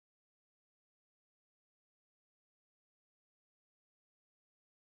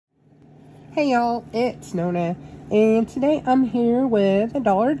Hey y'all, it's Nona, and today I'm here with a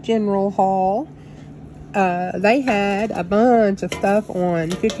Dollar General haul. They had a bunch of stuff on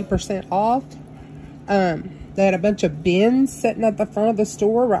 50% off. They had a bunch of bins sitting at the front of the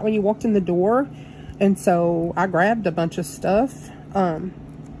store right when you walked in the door, and so I grabbed a bunch of stuff.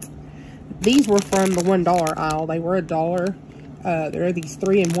 These were from the $1 aisle. They were $1. There are these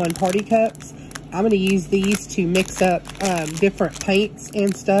 3-in-1 party cups. I'm going to use these to mix up different paints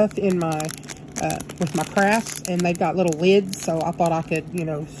and stuff in my with my crafts, and they've got little lids, so I thought I could, you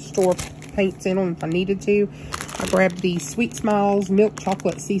know, store paints in them if I needed to. I grabbed these Sweet Smiles milk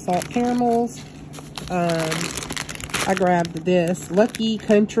chocolate sea salt caramels. I grabbed this Lucky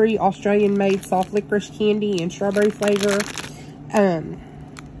Country Australian made soft licorice candy and strawberry flavor.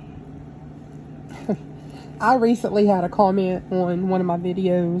 I recently had a comment on one of my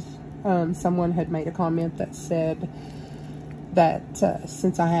videos. Someone had made a comment that said that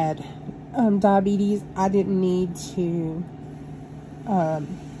since I had diabetes, I didn't need to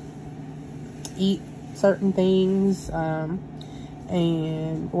eat certain things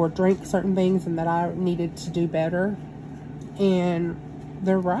or drink certain things, and that I needed to do better. And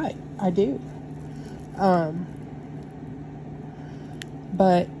they're right, I do.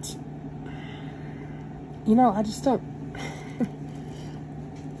 But you know, I just don't.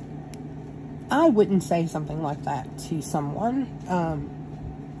 I wouldn't say something like that to someone.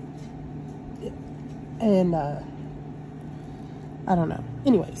 I don't know.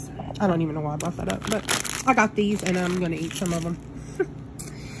 Anyways, I don't even know why I brought that up, but I got these and I'm going to eat some of them.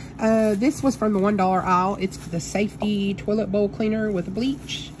 This was from the $1 aisle. It's the Safety Toilet Bowl Cleaner with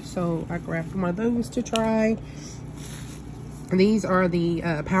bleach. So I grabbed one of those to try. And these are the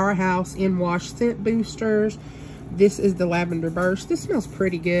Powerhouse In-Wash Scent Boosters. This is the Lavender Burst. This smells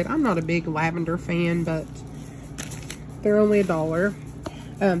pretty good. I'm not a big lavender fan, but they're only $1.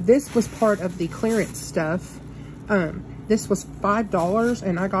 This was part of the clearance stuff. This was $5,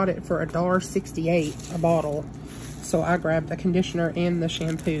 and I got it for $1.68 a bottle. So I grabbed the conditioner and the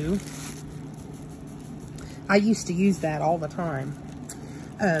shampoo. I used to use that all the time.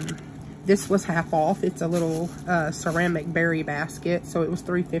 This was half off. It's a little ceramic berry basket, so it was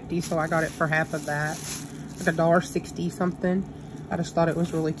 $3.50, so I got it for half of that. Like $1.60 something. I just thought it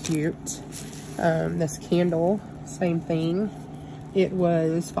was really cute. This candle, same thing. It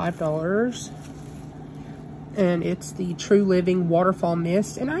was $5, and it's the True Living Waterfall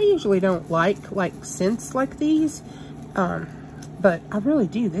Mist. And I usually don't like scents like these, but I really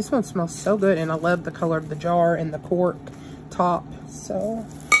do. This one smells so good, and I love the color of the jar and the cork top. So,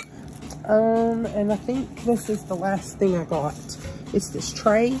 and I think this is the last thing I got. It's this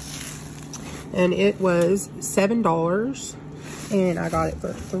tray. And it was $7, and I got it for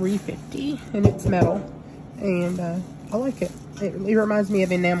 $3.50, and it's metal, and I like it. It reminds me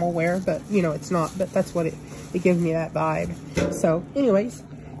of enamelware, but you know, it's not, but that's what it gives me, that vibe. So anyways,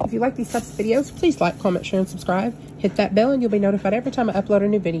 if you like these types of videos, please like, comment, share, and subscribe. Hit that bell and you'll be notified every time I upload a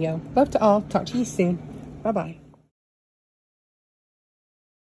new video. Love to all. Talk to you soon. Bye-bye.